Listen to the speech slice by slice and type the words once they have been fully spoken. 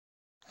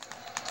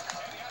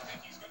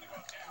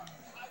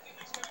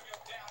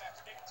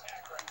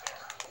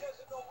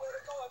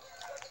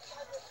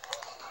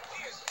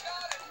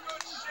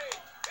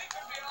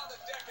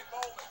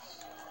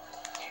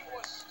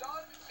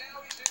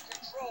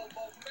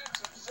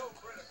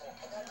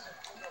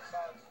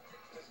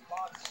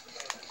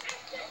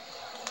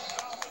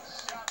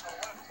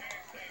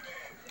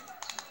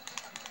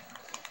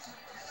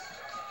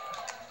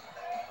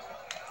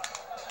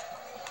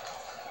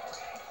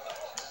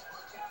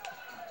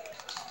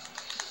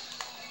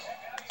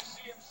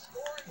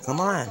Come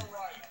on.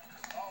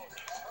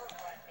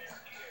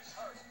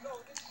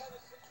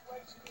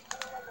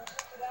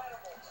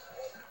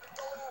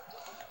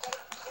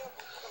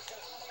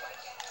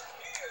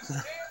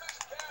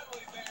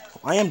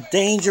 I am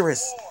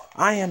dangerous.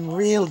 I am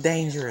real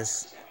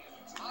dangerous.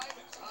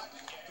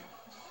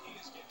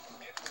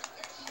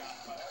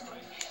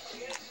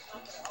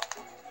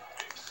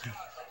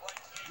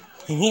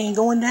 And he ain't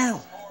going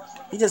down.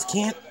 He just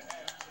can't.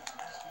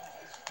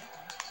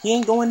 He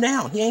ain't going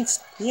down. He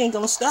ain't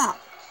gonna stop.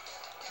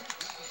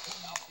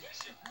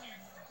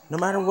 No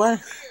matter what.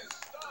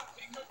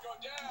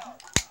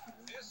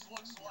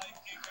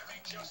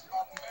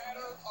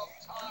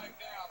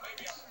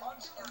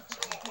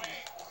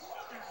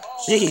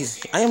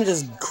 Jeez, I am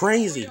just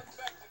crazy.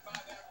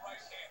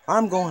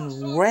 I'm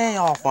going way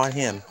off on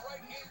him.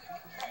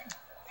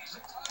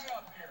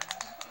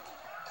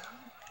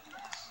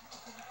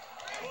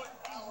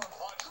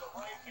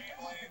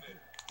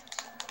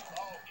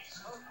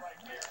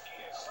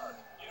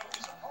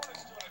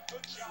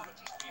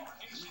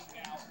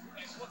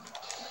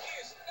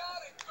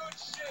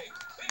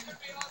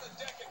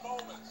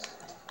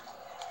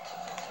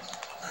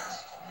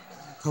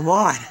 Come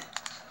on.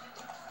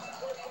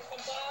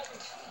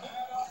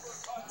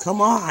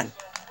 Come on.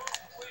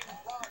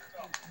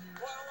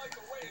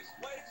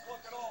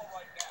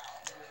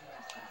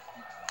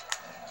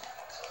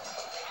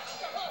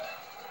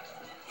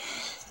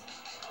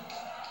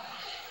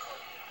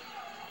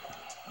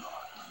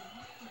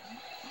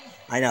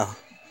 I know.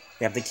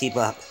 We have to keep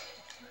up.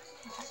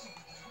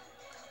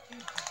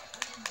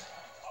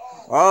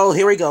 Oh,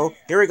 here we go.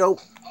 Here we go.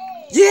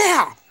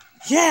 Yeah!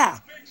 Yeah!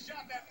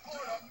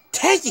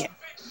 Take it!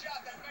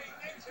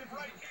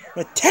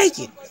 Take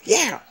it!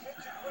 Yeah!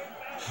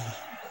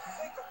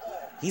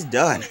 He's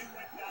done.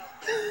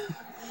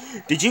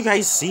 Did you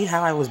guys see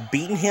how I was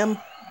beating him?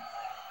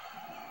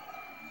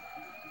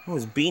 I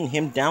was beating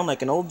him down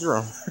like an old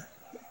drum.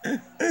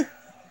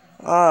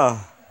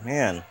 Oh,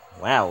 man.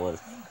 Wow.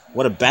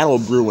 What a battle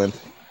brewing.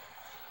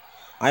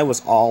 I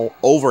was all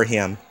over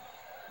him.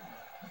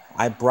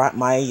 I brought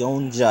my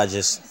own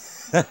judges.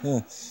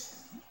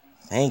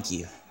 Thank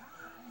you.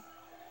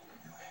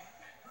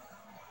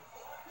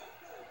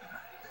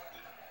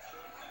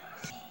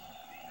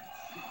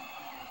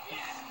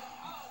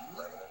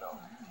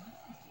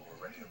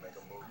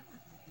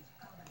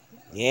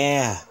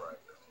 Yeah.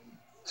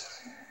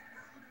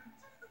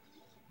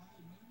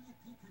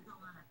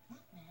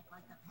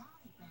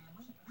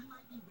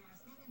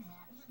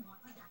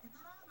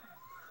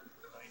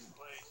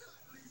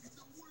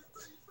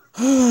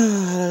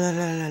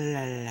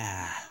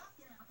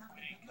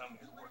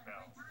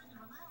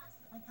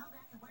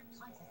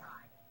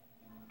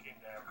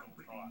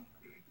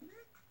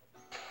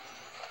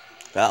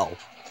 Oh.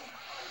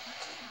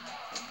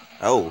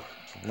 Oh.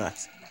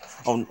 Nuts.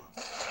 Oh.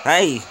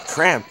 Hey,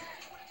 crap.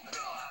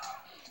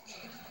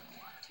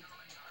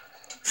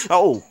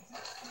 Oh.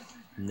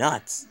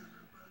 Nuts.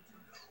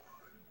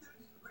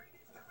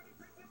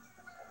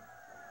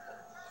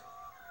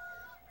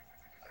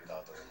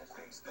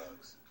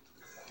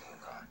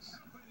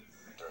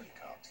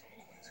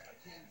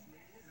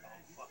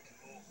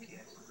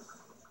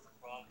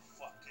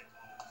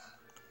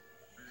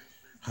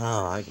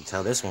 Oh, I can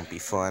tell this won't be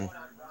fun.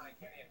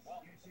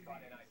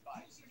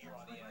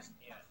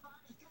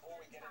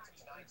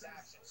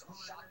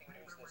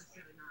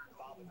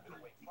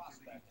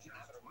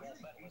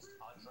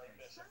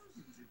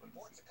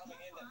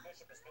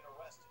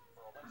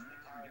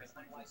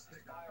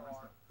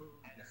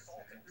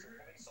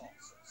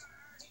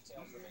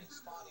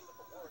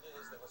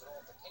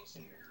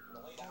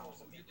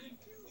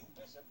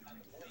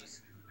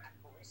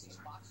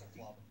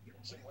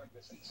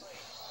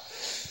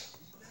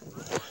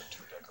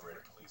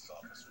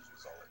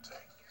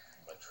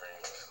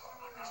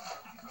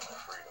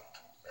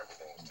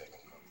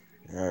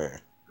 Yeah.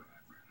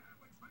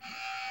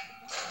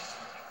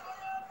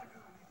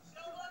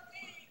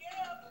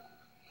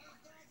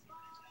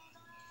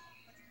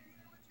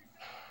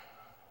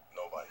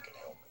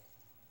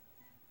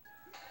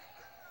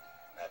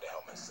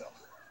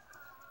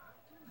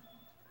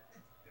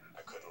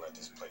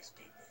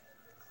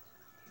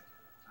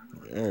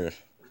 Yeah.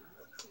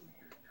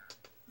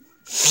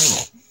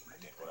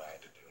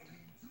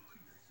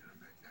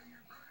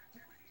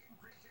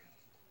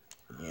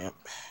 Yep.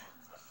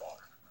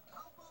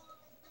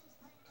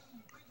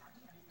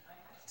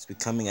 It's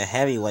becoming a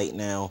heavyweight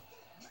now.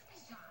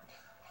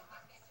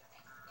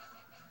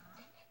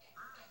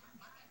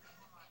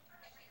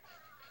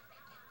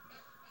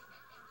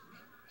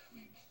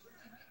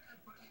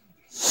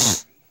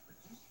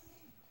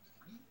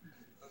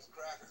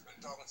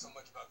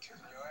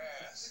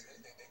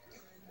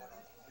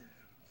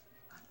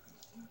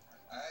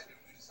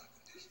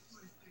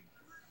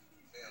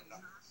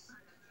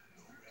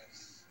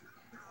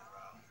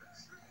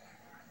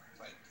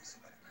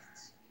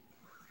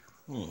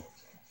 Hmm.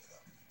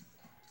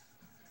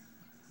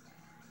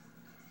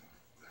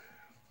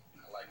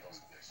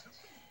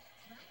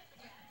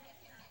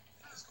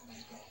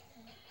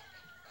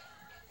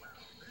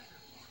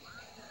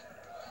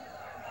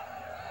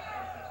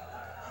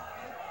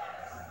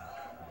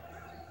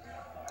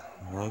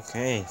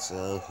 Okay,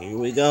 so here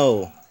we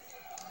go.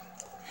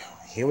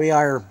 Here we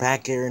are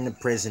back here in the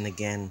prison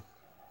again.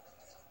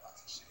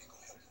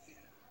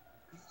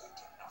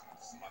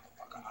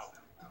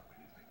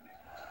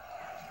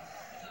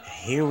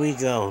 Here we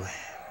go.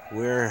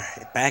 We're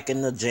back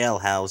in the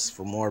jailhouse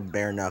for more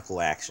bare knuckle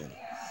action.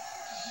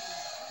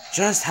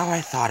 Just how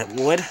I thought it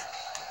would.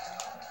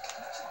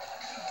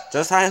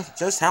 Just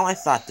how I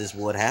thought this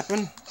would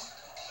happen.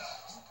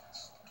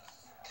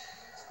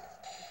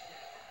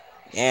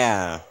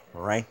 Yeah,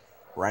 right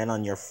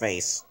on your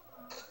face.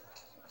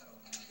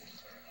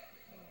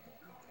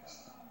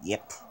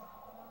 Yep.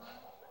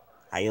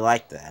 How you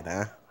like that,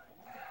 huh?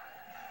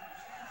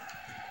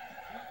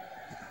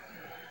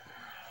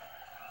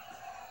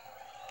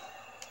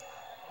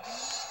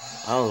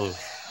 Oh,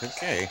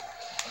 okay.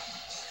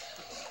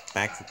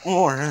 Back for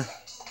more, huh?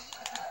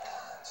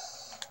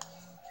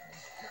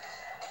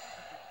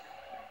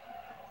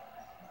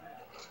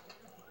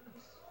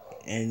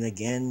 And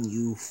again,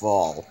 you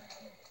fall.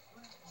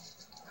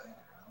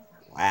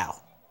 Wow.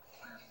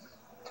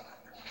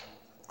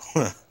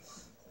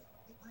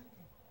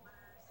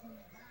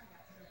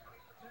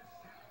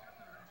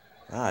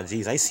 Ah,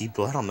 geez, I see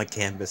blood on the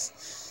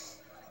canvas.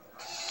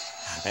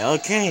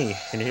 Okay,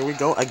 and here we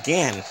go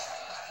again.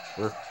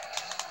 We're...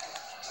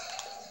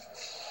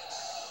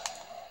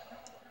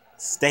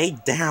 Stay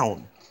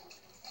down.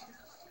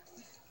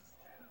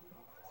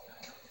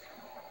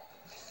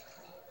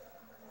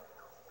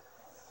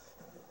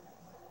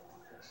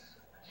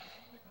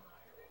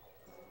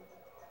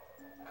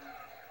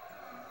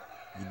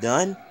 You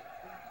done?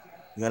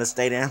 You gonna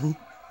stay down?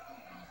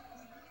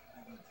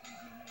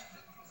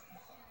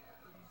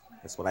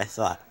 That's what I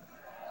thought.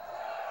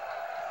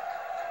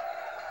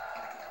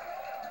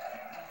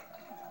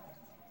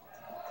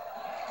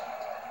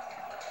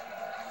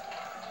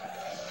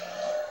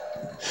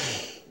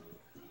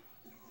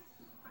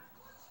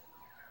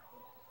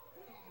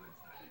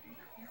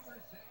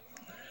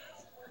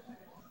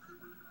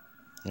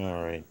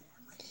 Alright.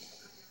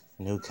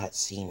 New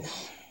cutscene.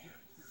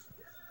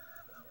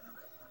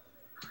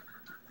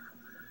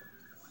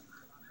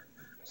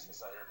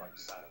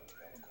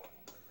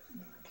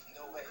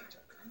 No way.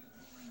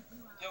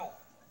 Yo,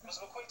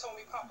 Mr. McQueen told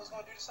me Pop was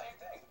gonna do the same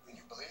thing. And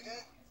you believe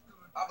that?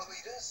 I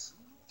believe this.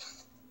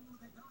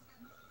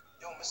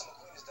 Yo, Mr.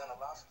 McQueen has done a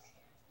lot for me.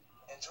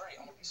 And Dre,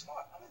 I'm gonna be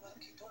smart. I'm gonna let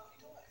him keep doing what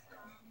he's doing.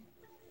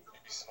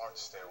 You'd be smart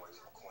to stay away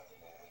from McQueen,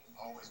 man.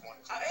 I always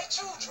wanted to. I ain't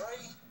you, Dre.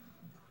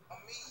 I'm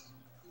me.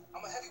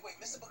 I'm a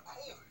heavyweight, Mr.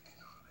 McQueen.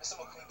 Mr.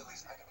 McQueen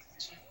believes I can be the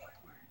champ.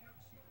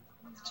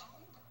 The champ.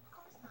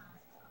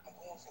 I'm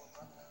going for it,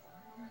 brother.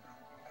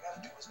 I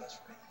gotta do what's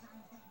best for me.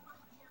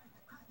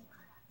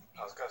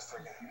 How's Gus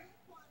taking it?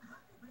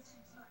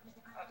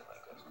 I did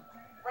like Gus.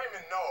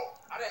 Raymond, no.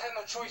 I didn't have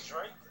no choice,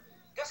 Dre.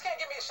 Gus can't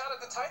give me a shot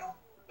at the title.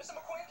 Mr.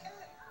 McQueen can.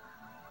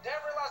 Dan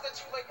realized that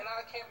too late, and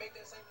I can't make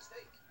that same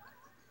mistake.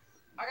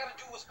 I gotta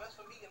do what's best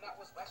for me and not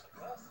what's best for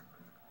Gus.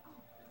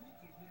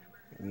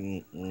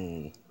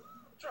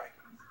 Dre.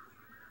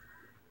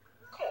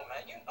 Come on,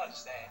 man. You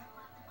understand.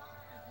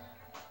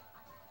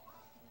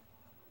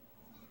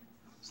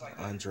 It's like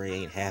that. Andre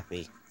ain't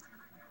happy.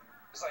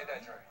 It's like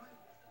that, Dre.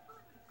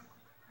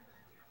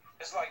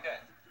 It's like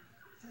that.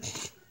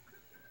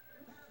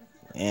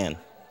 Man,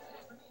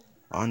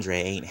 Andre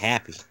ain't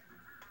happy.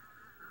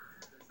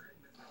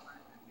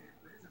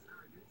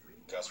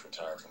 Gus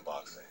retired from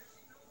boxing.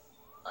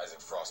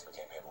 Isaac Frost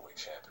became heavyweight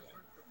champion.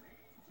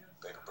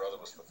 Baby brother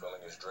was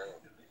fulfilling his dream.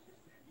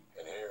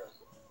 And here,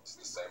 it's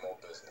the same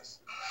old business.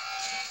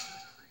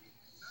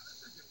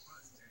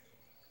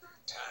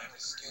 Time to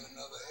skin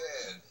another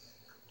head.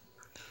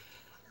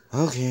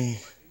 Okay.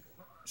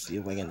 See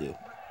what I can do.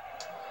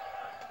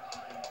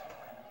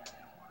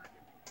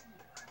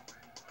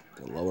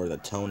 To lower the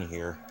tone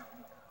here.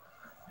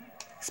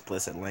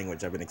 Explicit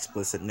language of an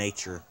explicit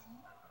nature.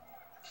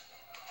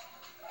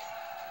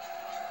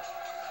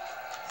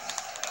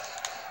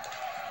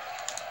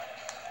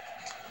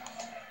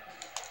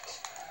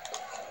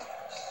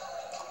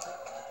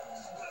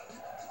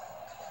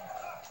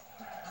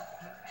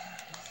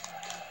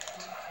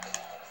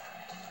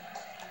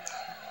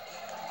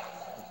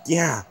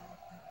 Yeah.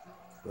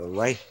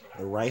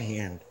 The right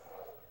hand.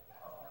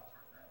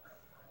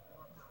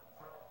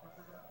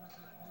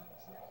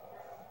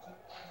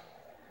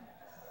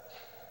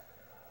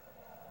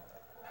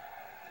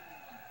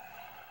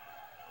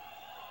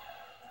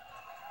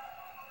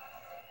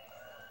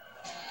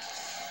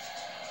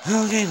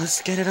 Okay,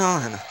 let's get it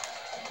on.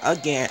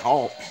 Again.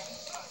 Oh.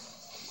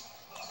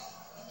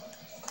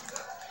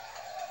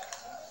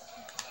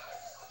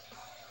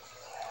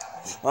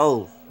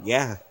 Oh,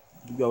 yeah.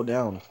 You go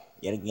down.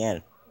 Yet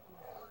again.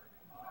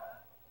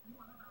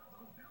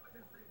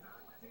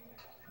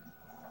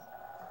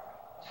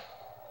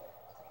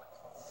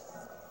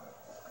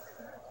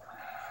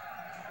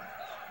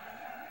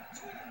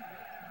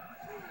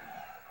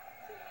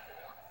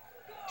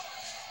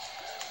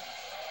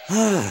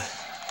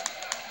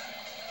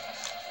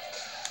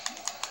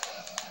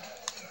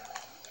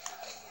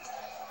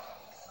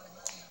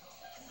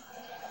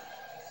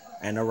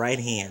 And a right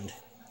hand.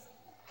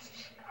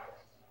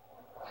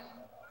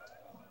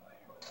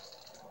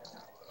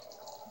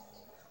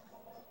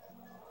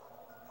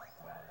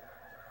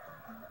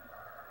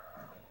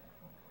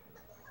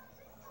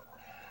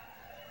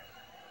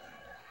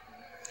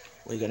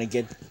 We gonna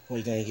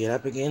get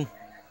up again?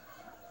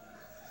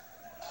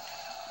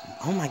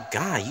 Oh my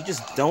god, you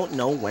just don't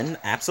know when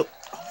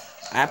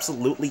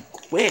absolutely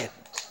quit.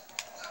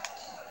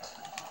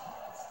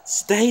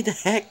 Stay the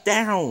heck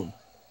down.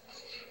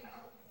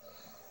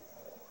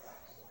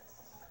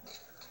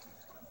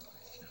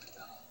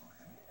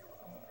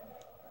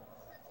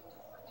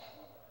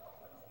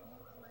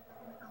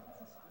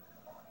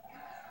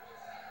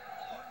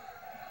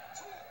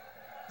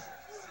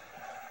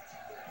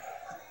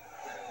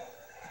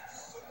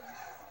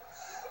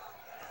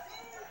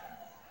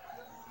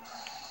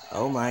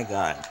 Oh my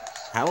god.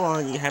 How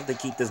long do you have to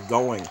keep this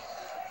going?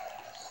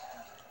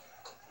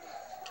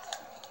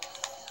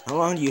 How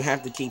long do you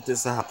have to keep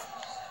this up?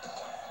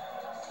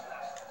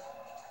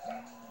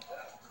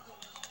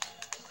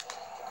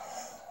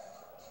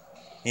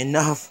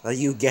 Enough of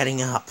you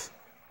getting up.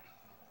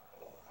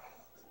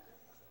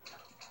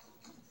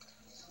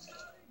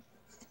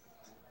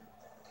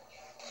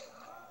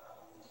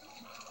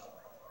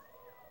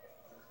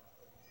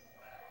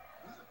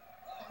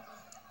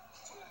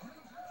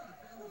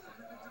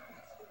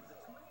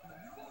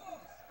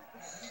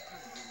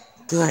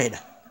 Good.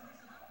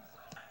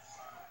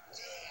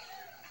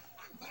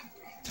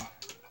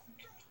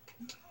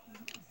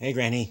 Hey,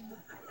 Granny.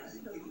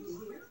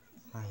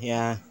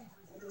 Yeah.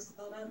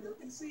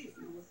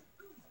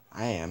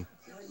 I am.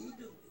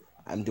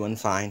 I'm doing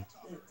fine.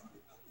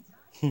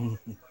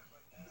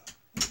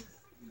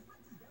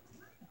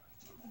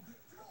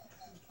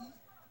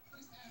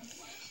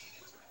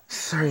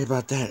 Sorry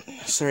about that.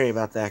 Sorry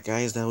about that,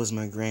 guys. That was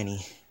my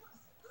granny.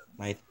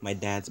 My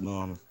dad's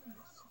mom.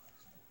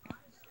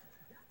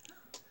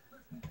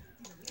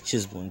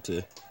 She's wanting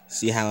to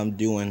see how I'm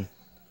doing.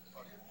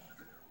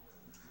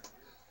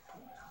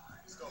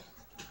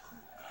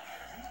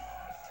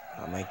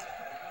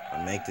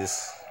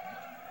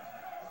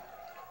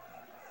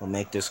 I'll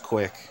make this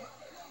quick.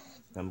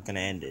 I'm gonna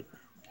end it.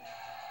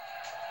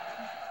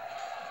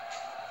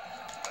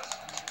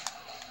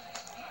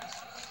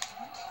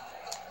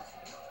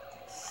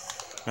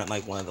 Not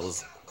like one of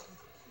those.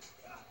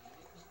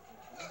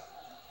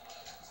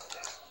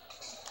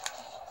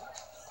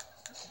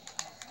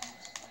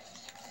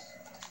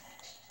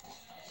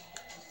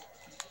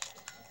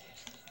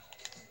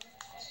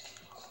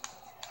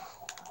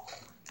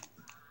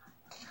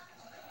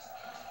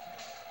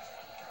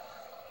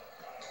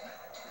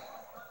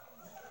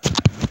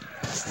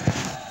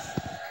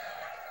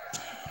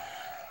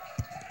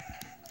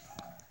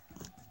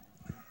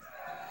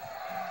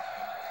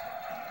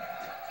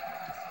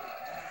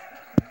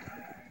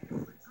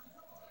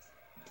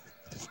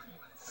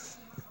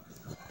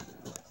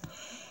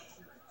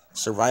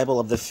 Survival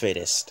of the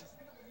fittest.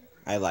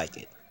 I like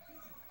it.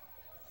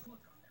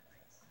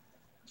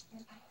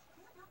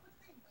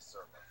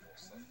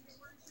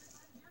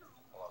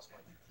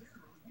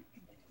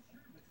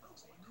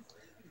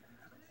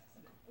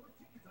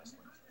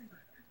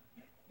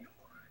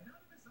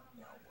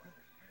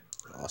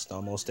 Lost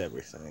almost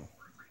everything.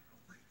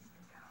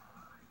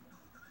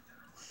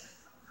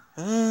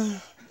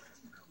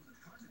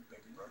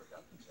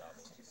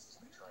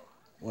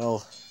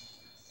 Well,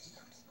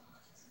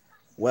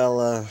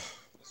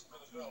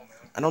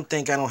 I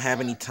don't have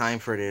any time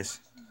for this.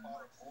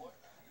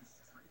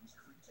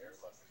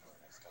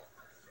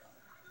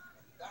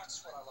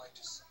 That's what I like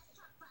to see.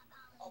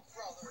 A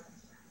brother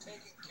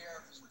taking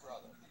care of his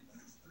brother.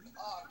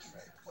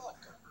 Andre,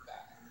 welcome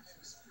back.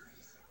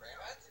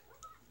 Raymond?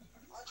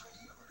 Andre,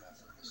 do you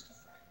remember Mr.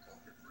 Franco?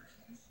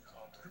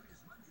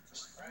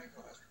 Mr.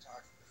 Franco has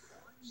retired from the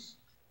force.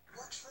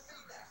 Works for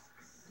me now.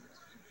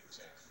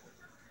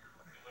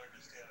 You learned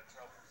to stay out of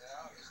trouble.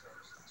 Yeah, he's very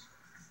sensible.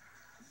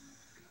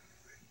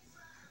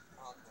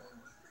 Andre.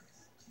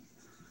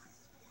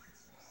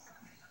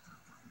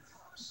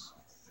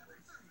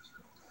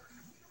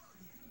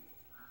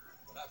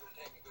 But I've been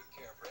taking good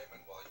care of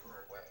Raymond while you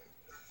were away.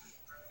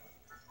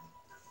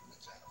 We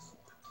can't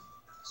afford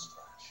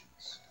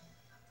distractions.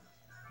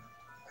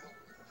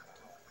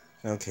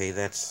 Okay,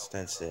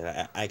 that's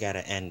it. I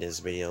gotta end this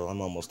video.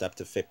 I'm almost up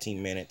to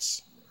 15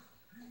 minutes.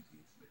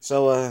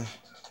 So,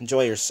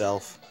 enjoy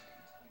yourself.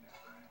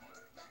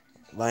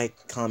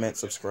 Like, comment,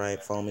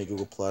 subscribe, follow me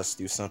Google+,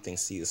 do something.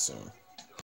 See you soon.